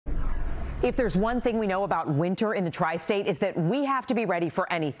If there's one thing we know about winter in the tri-state is that we have to be ready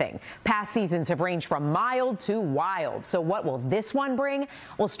for anything. Past seasons have ranged from mild to wild. So what will this one bring?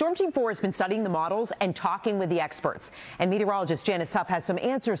 Well, Storm Team 4 has been studying the models and talking with the experts. And meteorologist Janice Huff has some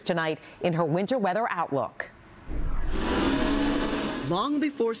answers tonight in her winter weather outlook. Long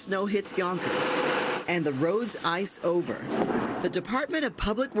before snow hits Yonkers and the roads ice over, the Department of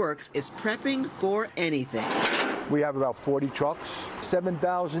Public Works is prepping for anything. We have about 40 trucks,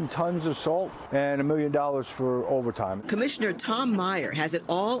 7,000 tons of salt, and $1 million for overtime. Commissioner Tom Meyer has it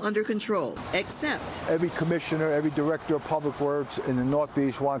all under control, except every commissioner, every director of public works in the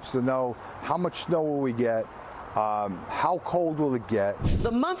Northeast wants to know how much snow will we get, how cold will it get.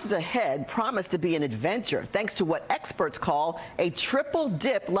 The months ahead promise to be an adventure thanks to what experts call a triple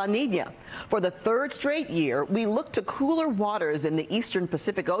dip La Nina. For the third straight year, we look to cooler waters in the eastern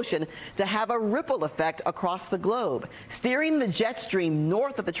Pacific Ocean to have a ripple effect across the globe, steering the jet stream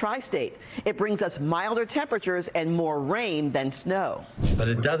north of the tri-state. It brings us milder temperatures and more rain than snow. But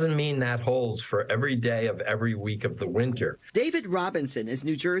it doesn't mean that holds for every day of every week of the winter. David Robinson is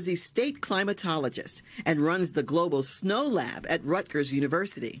New Jersey's state climatologist and runs the Global Snow Lab at Rutgers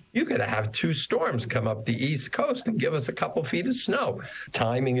University. You could have 2 storms come up the East Coast and give us a couple feet of snow.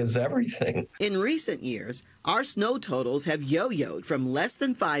 Timing is everything. In recent years, our snow totals have yo-yoed from less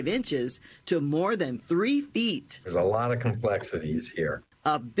than 5 inches to more than 3 feet. There's a lot of complexities here.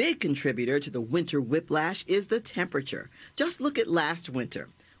 A big contributor to the winter whiplash is the temperature. Just look at last winter.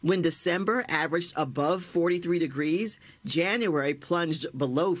 When December averaged above 43 degrees, January plunged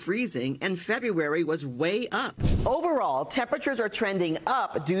below freezing, and February was way up. Overall, temperatures are trending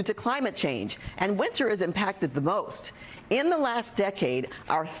up due to climate change, and winter is impacted the most. In the last decade,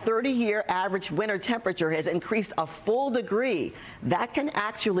 our 30-year average winter temperature has increased a full degree. That can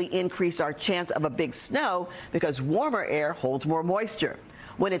actually increase our chance of a big snow because warmer air holds more moisture.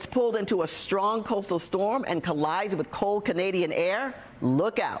 When it's pulled into a strong coastal storm and collides with cold Canadian air,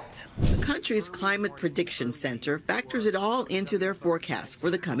 look out. The country's Climate Prediction Center factors it all into their forecast for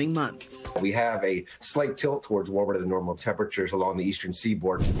the coming months. We have a slight tilt towards warmer than normal temperatures along the eastern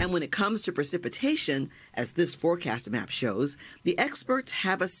seaboard. And when it comes to precipitation, as this forecast map shows, the experts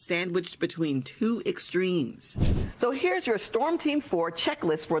have us sandwiched between 2 extremes. So here's your Storm Team 4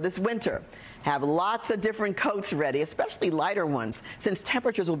 checklist for this winter. Have lots of different coats ready, especially lighter ones, since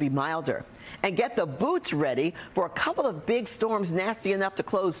temperatures will be milder. And get the boots ready for a couple of big storms nasty enough to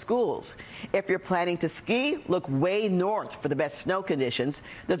close schools. If you're planning to ski, look way north for the best snow conditions.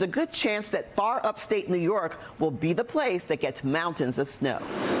 There's a good chance that far upstate New York will be the place that gets mountains of snow.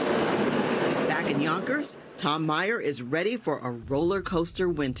 Back in Yonkers, Tom Meyer is ready for a roller coaster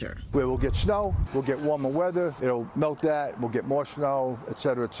winter. Where we'll get snow, we'll get warmer weather, it'll melt that, we'll get more snow, et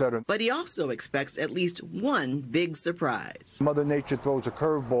cetera, et cetera. But he also expects at least one big surprise. Mother Nature throws a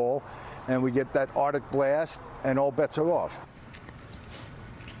curveball, and we get that Arctic blast, and all bets are off.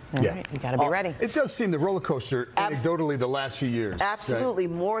 All right, you got to be ready. It does seem the roller coaster, anecdotally, the last few years. Absolutely,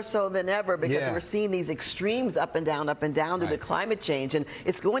 more so than ever, because we're seeing these extremes up and down due to climate change. And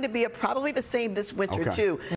it's going to be probably the same this winter, too.